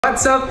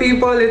What's up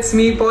people, it's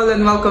me Paul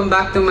and welcome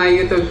back to my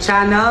YouTube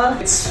channel.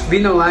 It's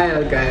been a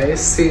while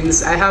guys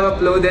since I have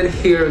uploaded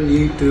here on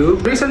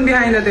YouTube. Reason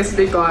behind that is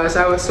because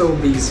I was so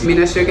busy. I mean,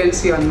 as you can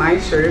see on my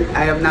shirt,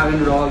 I have now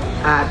enrolled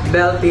at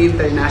Belty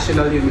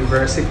International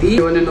University.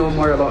 If you want to know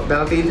more about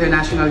Belty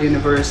International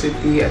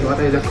University and what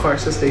are the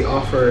courses they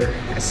offer,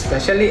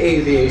 especially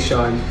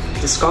aviation,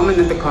 just comment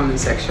in the comment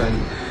section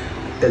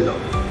below.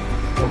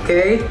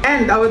 Okay,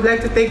 and I would like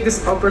to take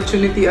this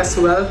opportunity as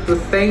well to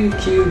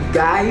thank you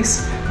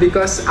guys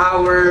because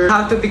our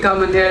how to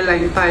become an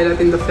airline pilot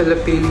in the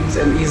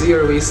Philippines and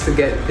easier ways to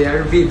get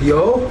there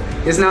video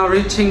is now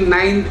reaching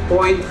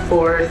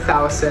 9.4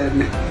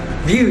 thousand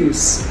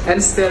views and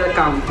still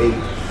counting.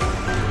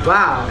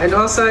 Wow, and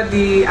also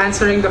the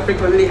answering the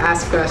frequently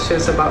asked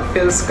questions about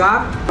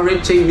PhilSCA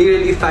reaching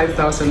nearly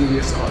 5,000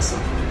 views also.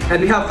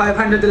 And we have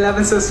 511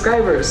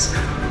 subscribers.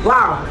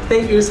 Wow!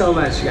 Thank you so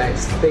much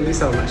guys. Thank you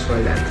so much for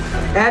that.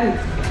 And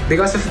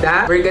because of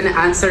that, we're gonna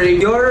answer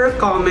your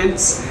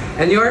comments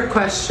and your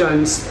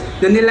questions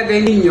na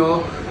nilagay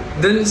ninyo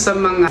dun sa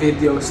mga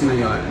videos na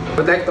yon. I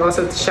would like to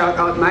also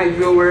shout out my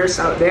viewers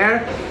out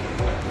there.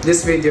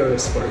 This video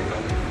is for you.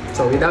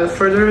 So without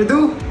further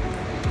ado,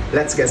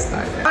 let's get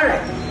started.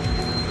 Alright,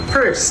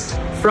 first,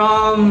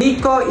 from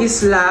Nico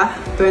Isla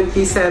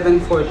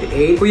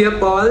 2748. Kuya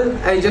Paul,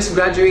 I just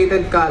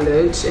graduated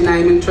college and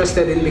I'm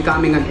interested in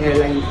becoming an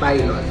airline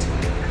pilot.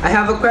 I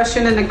have a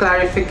question and a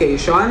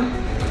clarification.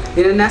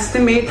 In an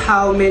estimate,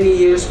 how many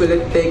years will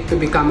it take to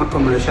become a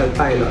commercial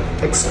pilot,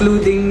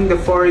 excluding the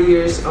 4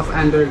 years of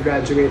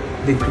undergraduate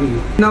degree?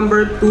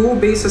 Number 2,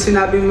 based sa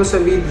sinabi mo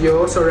sa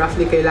video, so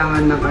roughly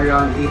kailangan ng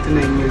around 8 to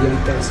 9 million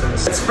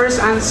pesos. Let's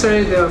first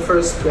answer the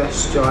first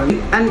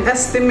question. An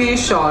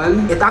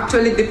estimation, it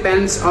actually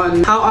depends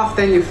on how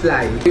often you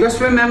fly. Because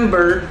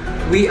remember,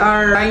 we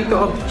are trying to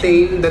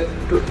obtain the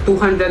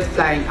 200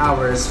 flying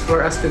hours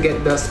for us to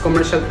get the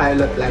commercial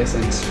pilot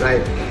license,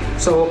 right?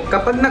 So,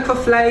 kapag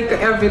nagpa-fly ka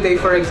everyday,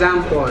 for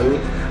example,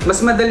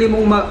 mas madali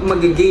mong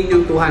mag-gain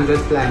yung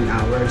 200 flying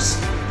hours.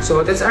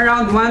 So, that's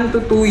around 1 to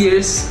 2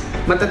 years,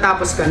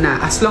 matatapos ka na,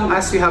 as long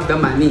as you have the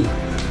money.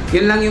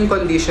 Yun lang yung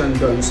condition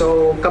doon.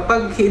 So,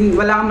 kapag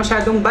wala kang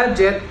masyadong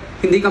budget,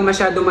 hindi ka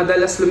masyado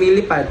madalas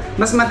lumilipad,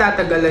 mas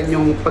matatagalan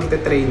yung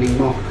pagte-training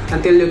mo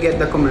until you get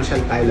the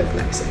commercial pilot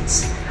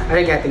license. Are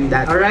you getting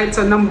that? Alright,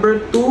 so number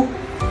 2,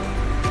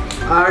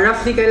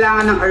 roughly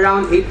kailangan ng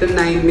around 8 to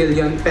 9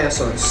 million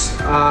pesos.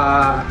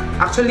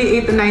 Actually,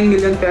 8 to 9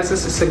 million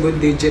pesos is a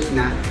good digit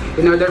na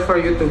in order for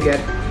you to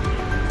get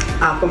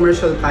a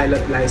commercial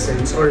pilot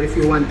license, or if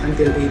you want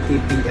until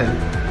ATPL.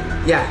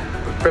 Yeah,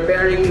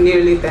 preparing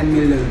nearly 10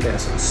 million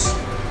pesos.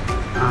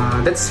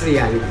 That's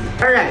reality.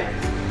 Alright,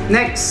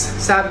 next,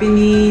 sabi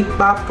ni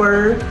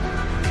Popper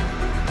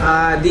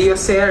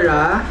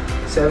Diosera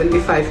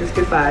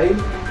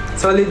 7555.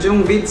 Solid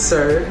yung vid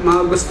sir,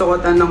 mga gusto ko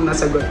tanong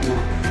nasagot mo.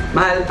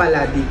 Mahal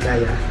pala, di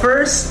kaya.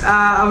 First,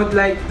 I would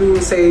like to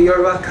say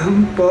you're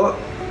welcome po.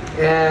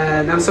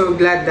 And I'm so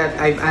glad that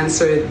I've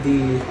answered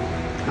the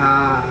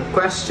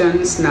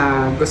questions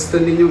na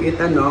gusto ninyong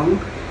itanong.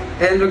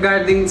 And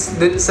regarding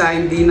dun sa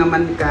hindi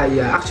naman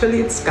kaya,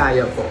 actually it's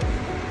kaya po.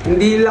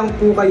 Hindi lang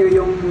po kayo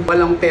yung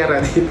walang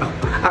pera dito.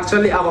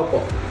 Actually ako po.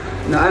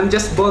 No, I'm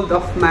just bold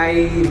of my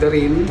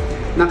dream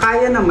na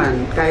kaya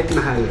naman kahit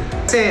mahal.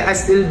 Kasi I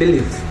still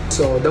believe.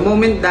 So the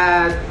moment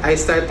that I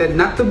started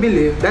not to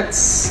believe,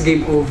 that's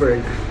game over.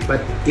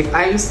 But if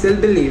I'm still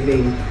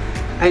believing,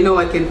 I know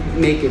I can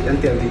make it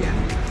until the end.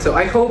 So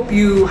I hope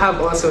you have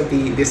also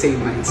the same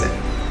mindset.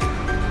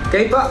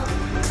 Okay po?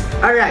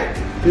 Alright,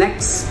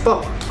 next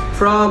po.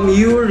 From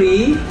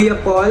Yuri, Kuya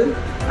Paul,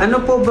 ano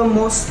po ba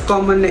most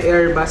common na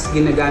Airbus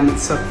ginagamit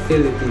sa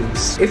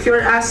Philippines? If you're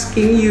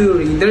asking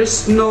Yuri,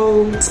 there's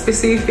no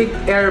specific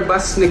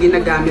Airbus na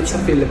ginagamit sa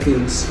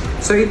Philippines.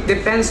 So it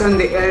depends on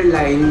the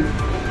airline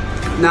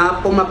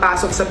na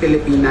pumapasok sa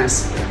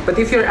Pilipinas. But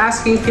if you're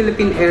asking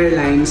Philippine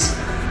Airlines,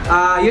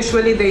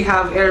 usually they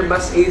have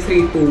Airbus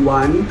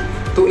A321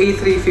 to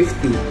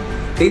A350.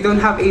 They don't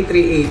have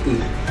A380.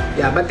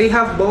 Yeah, but they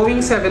have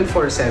Boeing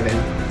 747.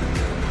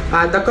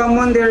 The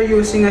common they're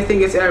using, I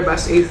think, is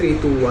Airbus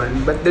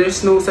A321, but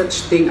there's no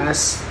such thing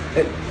as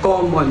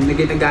common na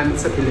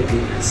ginagamit sa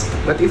Pilipinas.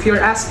 But if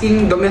you're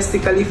asking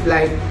domestically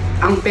flight,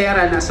 ang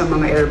pera na sa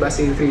mga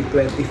Airbus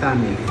A320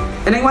 family.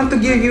 And I want to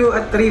give you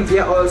a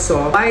trivia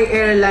also. Why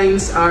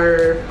airlines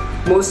are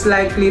most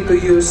likely to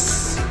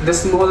use the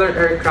smaller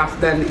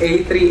aircraft than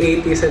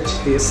A380 such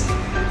this?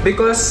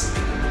 Because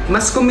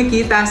mas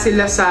kumikita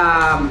sila sa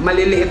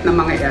maliliit na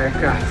mga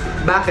aircraft.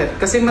 Bakit?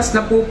 Kasi mas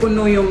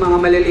napupuno yung mga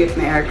maliliit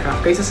na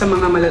aircraft kaysa sa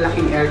mga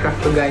malalaking aircraft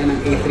kagaya ng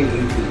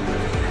A380.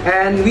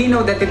 And we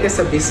know that it is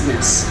a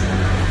business.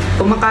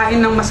 Kumakain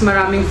ng mas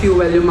maraming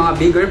fuel yung mga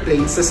bigger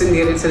planes, tapos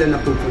hindi rin sila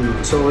napupuno.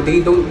 So they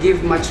don't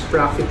give much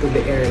profit to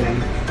the airline.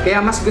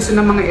 Kaya mas gusto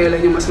ng mga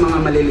airline yung mas mga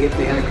maliliit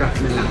na aircraft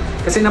na lang.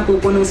 Kasi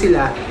napupuno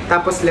sila,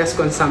 tapos less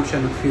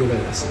consumption of fuel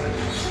as well.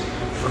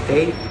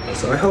 Okay?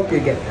 So I hope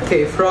you get that.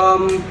 Okay,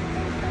 from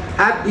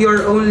At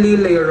Your Only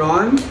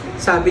Leiron,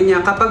 sabi niya,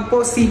 kapag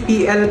po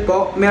CPL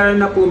po, meron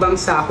na po bang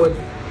sahod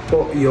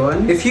po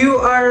yon. If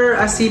you are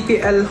a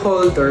CPL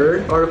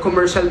holder or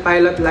commercial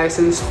pilot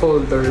license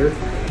holder,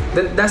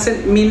 that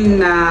doesn't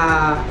mean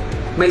na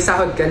may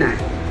sahod ka na.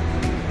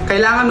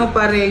 Kailangan mo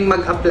pa rin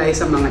mag-apply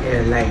sa mga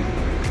airline.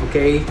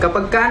 Okay?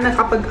 Kapag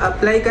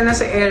nakapag-apply ka na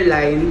sa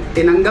airline,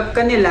 tinanggap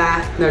ka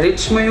nila,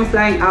 na-reach mo yung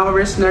flying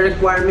hours na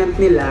requirement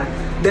nila,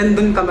 then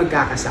dun ka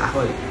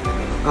magkakasahod.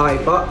 Okay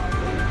po?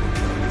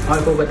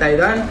 Okay po ba tayo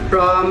doon?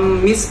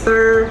 From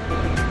Mr.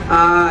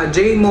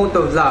 J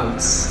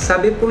Motovlogs.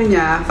 Sabi po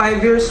niya,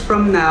 5 years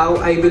from now,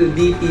 I will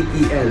be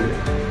PPL.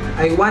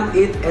 I want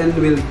it and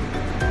will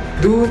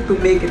do to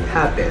make it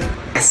happen.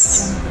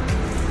 Yes!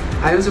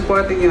 I'm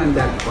supporting you on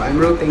that po. I'm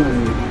rooting on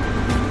you.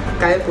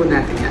 Kaya po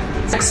natin yan.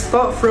 Next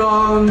po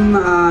from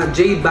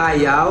J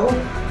Bayaw.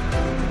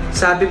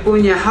 Sabi po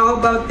niya, how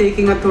about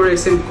taking a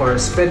tourism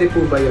course? Pwede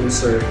po ba yun,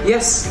 sir?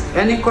 Yes,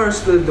 any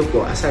course will do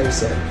po, as I've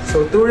said.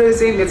 So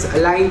tourism, it's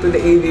aligned to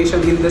the aviation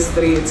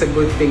industry. It's a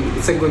good thing.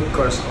 It's a good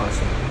course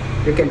also.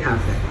 You can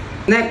have it.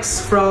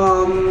 Next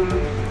from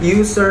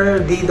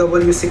user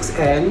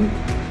DW6N.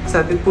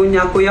 Sabi po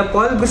niya, Kuya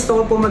Paul,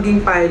 gusto ko po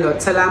maging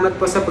pilot. Salamat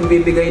po sa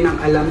pagbibigay ng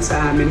alam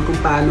sa amin kung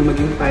paano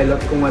maging pilot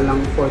kung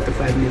walang 4 to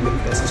 5 million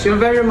pesos. You're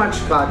very much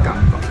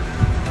welcome po.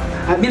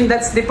 I mean,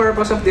 that's the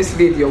purpose of this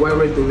video, why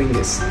we're doing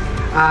this.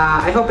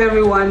 I hope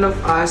every one of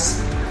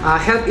us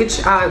help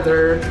each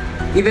other,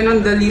 even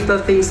on the little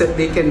things that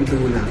they can do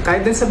lang.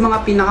 Kahit dun sa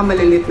mga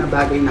pinakamalilit na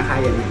bagay na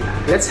kaya nila.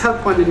 Let's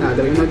help one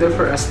another in order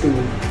for us to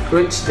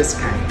reach the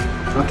sky.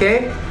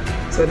 Okay?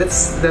 So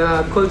that's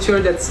the culture,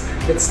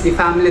 that's the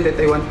family that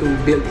I want to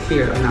build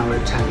here on our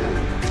channel.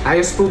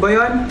 Ayos po ba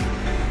yun?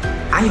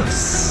 Ayos!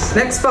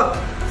 Next po,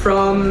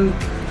 from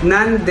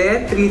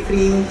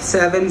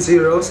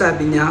Nande3370,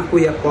 sabi niya,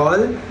 Kuya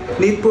Paul,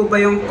 need po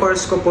ba yung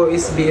course ko po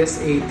is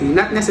BS80?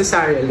 Not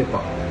necessarily po.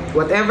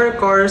 Whatever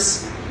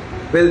course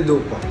will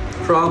do po.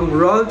 From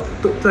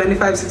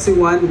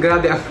Roll2561,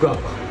 grabe ang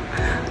gwapo.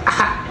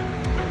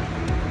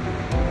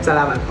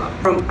 Salamat po.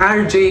 From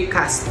RJ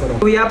Castro,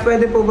 Kuya,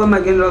 pwede po ba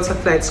mag-enroll sa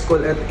flight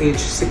school at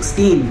age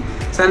 16?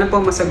 Sana po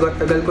masagot.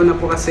 Tagal ko na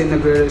po kasi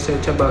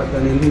nagre-research about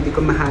that and hindi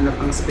ko mahanap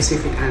ang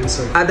specific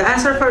answer. The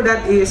answer for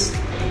that is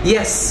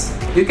yes.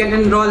 You can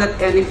enroll at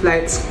any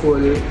flight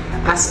school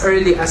as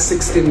early as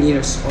 16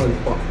 years old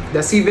po.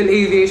 The Civil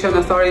Aviation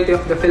Authority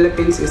of the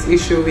Philippines is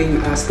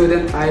issuing a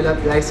student pilot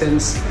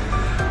license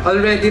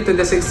already to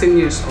the 16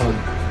 years old.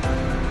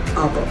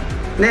 Opo.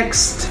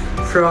 Next,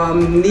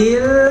 from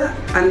Neil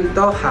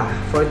Antoja,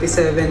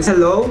 47.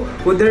 Hello,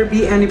 would there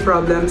be any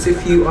problems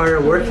if you are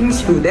a working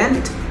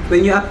student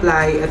when you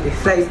apply at a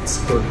flight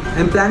school?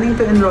 I'm planning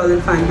to enroll and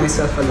find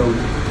myself alone.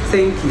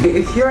 Thank you.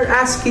 If you're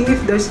asking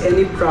if there's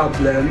any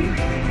problem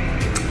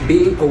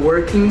being a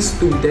working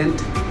student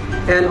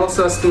and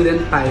also a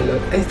student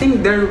pilot, I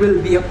think there will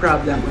be a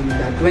problem on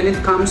that when it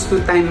comes to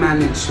time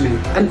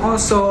management and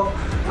also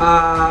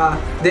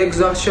the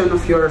exhaustion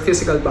of your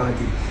physical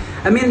body.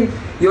 I mean,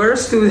 you're a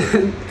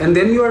student and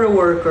then you're a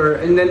worker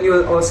and then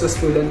you're also a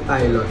student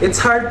pilot. It's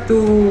hard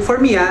to,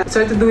 for me, it's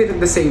hard to do it at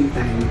the same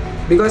time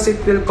because it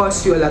will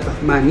cost you a lot of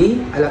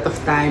money, a lot of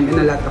time, and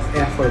a lot of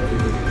effort to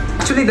do.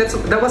 Actually,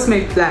 that was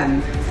my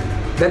plan.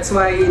 That's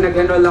why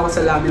nag-enroll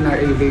ako sa Laminar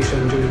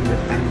Aviation during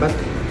that time. But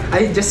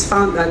I just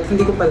found that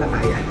hindi ko pala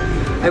kaya.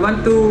 I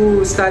want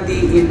to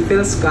study in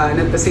PhilSca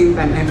and at the same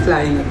time I'm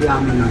flying at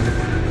Laminar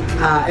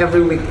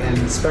every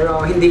weekends.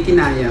 Pero hindi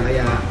kinaya,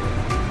 kaya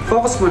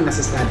focus muna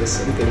sa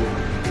studies until now.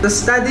 The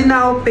study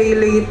now, pay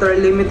later,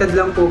 limited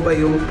lang po ba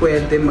yung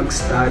pwede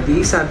mag-study?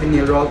 Sabi ni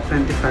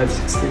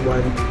Rob2561.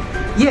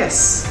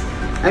 Yes!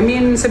 I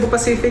mean, Cebu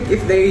Pacific,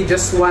 if they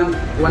just want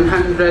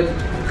 100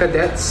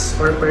 cadets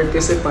or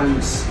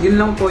participants, yun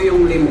lang po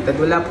yung limited.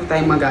 Wala po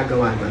tayong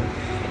magagawa doon.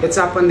 It's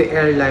up on the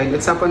airline,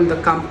 it's up on the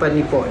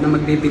company po na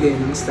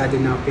magbibigay ng study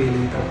now, pay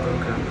later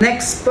program.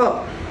 Next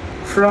po,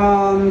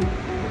 from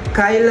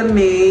Kyla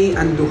May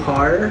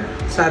Andujar,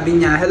 sabi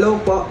niya, hello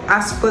po,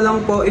 ask ko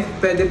lang po if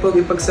pwede pong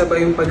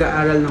ipagsabay yung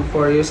pag-aaral ng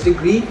 4 years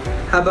degree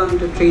habang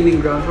to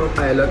training ground for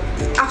pilot.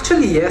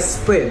 Actually, yes,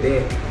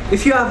 pwede.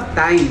 If you have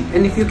time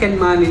and if you can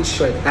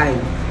manage your time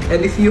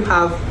and if you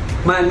have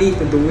money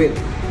to do it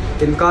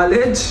in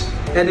college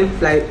and in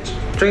flight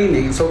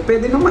training. So,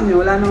 pwede naman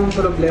yun, wala namang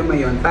problema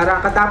yun. Para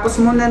katapos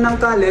muna ng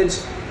college,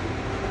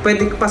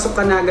 pwede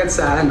pasok ka na agad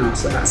sa,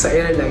 sa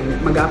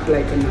airline,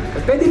 mag-apply ka na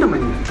agad. Pwede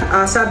naman yun.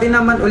 Sabi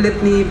naman ulit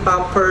ni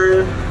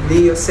Popper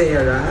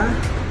Diosera,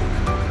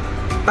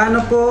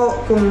 paano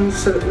po kung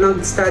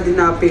nag-study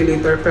na pay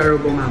later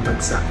pero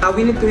bumabagsak?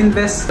 We need to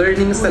invest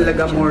learnings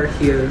talaga more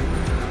here,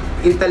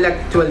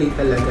 intellectually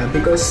talaga,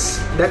 because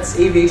that's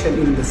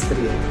aviation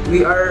industry.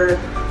 We are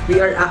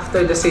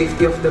after the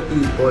safety of the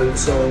people,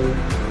 so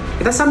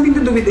it has something to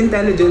do with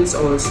intelligence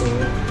also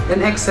and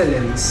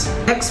excellence.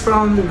 Next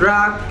from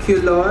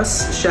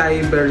Draculos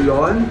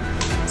Shaiberion,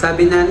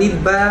 sabi na,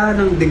 need ba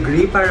ng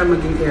degree para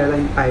maging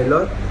airline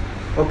pilot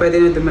o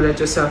pwede na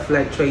dumiretso sa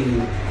flight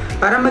training?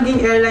 Para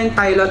maging airline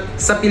pilot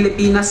sa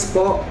Pilipinas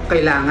po,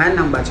 kailangan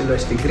ng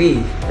bachelor's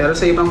degree. Pero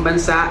sa ibang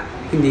bansa,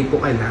 hindi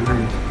po kailangan.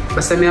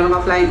 Basta meron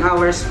ka flying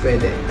hours,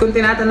 pwede. Kung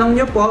tinatanong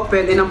nyo po,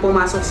 pwede nang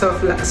pumasok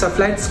sa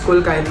flight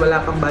school kahit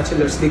wala pang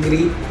bachelor's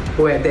degree,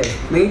 pwede.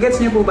 Nagigets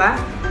nyo po ba?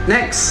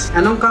 Next,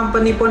 anong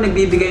company po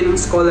nagbibigay ng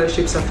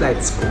scholarship sa flight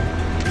school?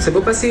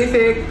 Cebu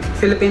Pacific,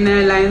 Philippine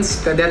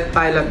Airlines,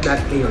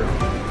 cadetpilot.aero.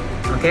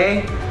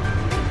 Okay?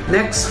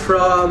 Next,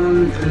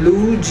 from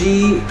Lou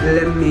G.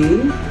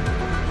 Lemay.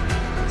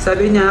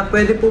 Sabi niya,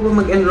 pwede po ba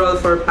mag-enroll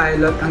for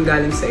pilot ang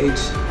galing sa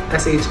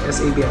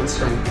SHS Aviation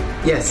Strand?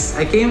 Yes,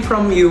 I came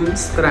from yung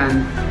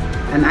strand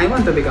and I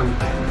want to become a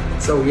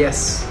pilot. So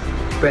yes,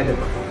 pwede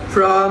po.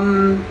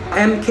 From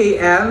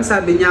MKM,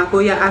 sabi niya,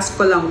 Kuya, ask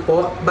ko lang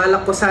po,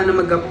 balak ko sana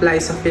mag-apply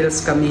sa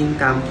PhilSCA main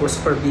campus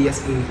for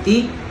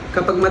BS80.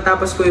 Kapag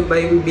matapos ko ba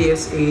yung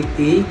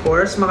BS80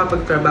 course,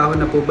 makapagtrabaho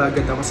na po ba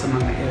agad ako sa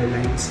mga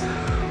airlines?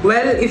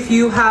 Well, if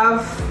you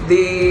have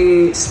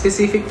the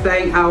specific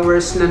flying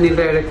hours na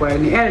nire-require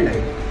ni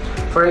airline.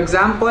 For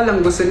example,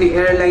 ang gusto ni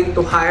airline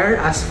to hire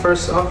as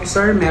first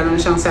officer, meron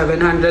siyang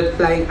 700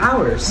 flying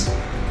hours.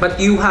 But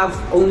you have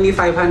only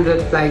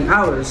 500 flying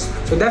hours.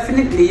 So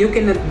definitely, you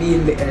cannot be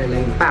in the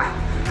airline path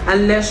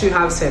unless you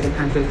have 700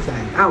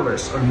 flying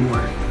hours or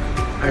more.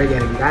 Are you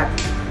getting that?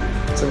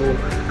 So,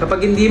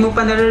 kapag hindi mo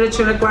pa nare-reach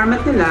yung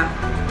requirement nila,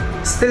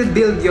 still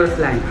build your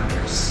flying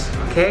hours.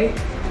 Okay?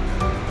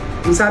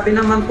 Ang sabi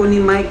naman po ni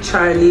Mike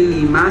Charlie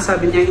Lima,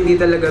 sabi niya hindi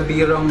talaga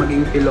biro ang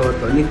maging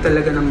piloto. Need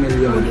talaga ng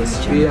millions.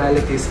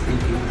 Reality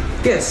speaking.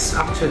 Yes,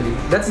 actually.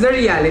 That's the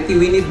reality.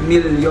 We need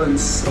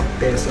millions of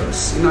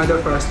pesos in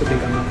order for us to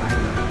become a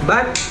pilot.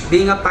 But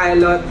being a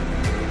pilot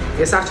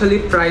is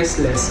actually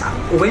priceless.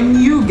 When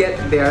you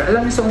get there,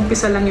 alam niyo, sa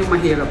umpisa lang yung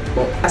mahirap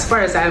po. As far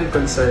as I am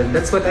concerned,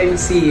 that's what I'm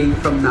seeing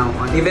from now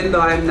on. Even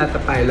though I'm not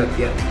a pilot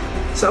yet.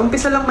 Sa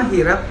umpisa lang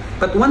mahirap,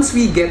 but once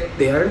we get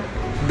there,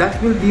 that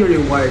will be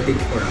rewarding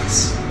for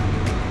us.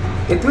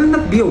 It will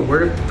not be a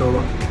work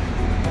though.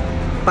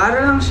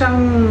 Para lang siyang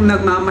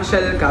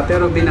nagmamasyal ka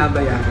pero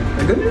binabayaran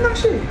ka. Ganun lang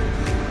siya eh.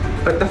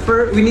 But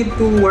we need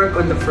to work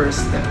on the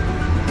first step.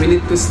 We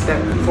need to step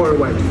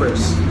forward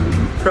first.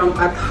 From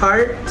At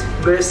Heart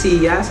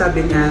Garcia,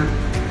 sabi niya,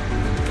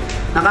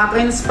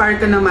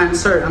 nakaka-inspire ka naman,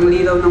 sir. Ang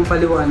linaw ng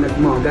paliwanag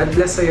mo. God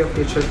bless sa'yo,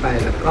 future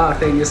pilot. Oh,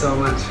 thank you so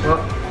much. Oh.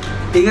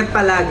 Ingat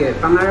palagi.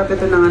 Pangarap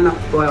ito ng anak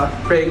ko,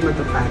 praying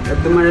matupad.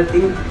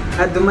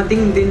 At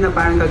dumating din na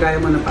parang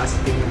kagaya mo na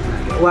positive na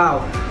palagi.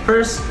 Wow!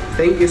 First,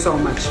 thank you so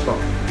much po.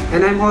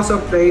 And I'm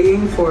also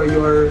praying for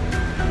your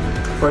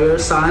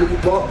son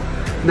po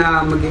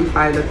na maging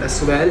pilot as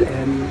well.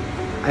 And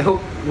I hope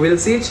we'll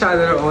see each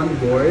other on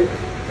board.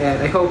 And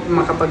I hope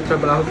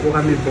makapagtrabaho po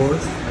kami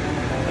both.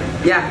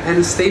 Yeah, and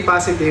stay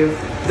positive.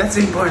 That's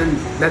important.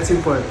 That's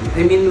important.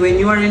 I mean,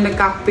 when you are in the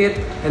cockpit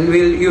and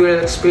you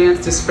will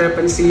experience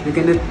discrepancy, you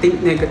cannot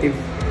think negative,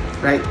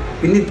 right?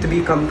 We need to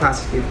become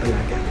positive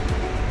palagi.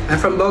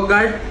 And from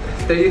Bogart,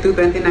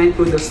 3229,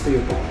 kudos to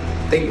you po.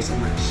 Thank you so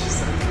much.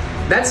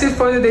 That's it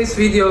for today's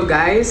video,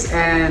 guys.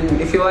 And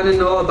if you want to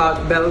know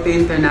about Belty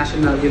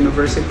International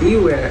University,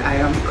 where I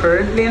am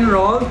currently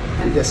enrolled,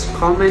 and just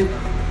comment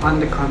on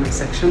the comment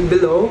section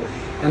below,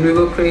 and we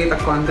will create a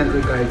content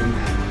regarding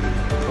that.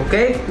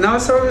 Okay, now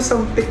I'll show you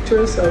some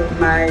pictures of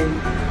my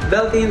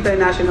Belty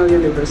International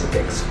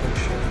University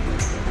exposure.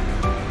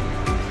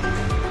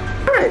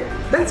 Alright,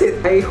 that's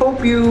it. I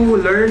hope you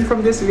learned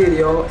from this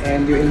video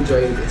and you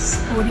enjoyed this.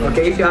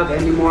 Okay, if you have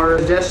any more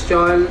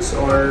suggestions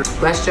or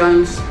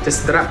questions,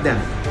 just drop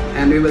them.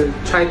 And we will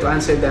try to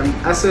answer them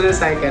as soon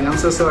as I can. I'm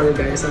so sorry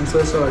guys, I'm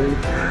so sorry.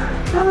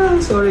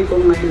 Sorry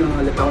kung ngayon lang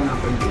ulit ako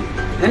na-continue.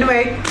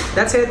 Anyway,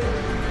 that's it.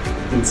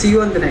 And see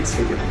you on the next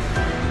video.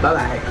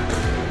 Bye-bye.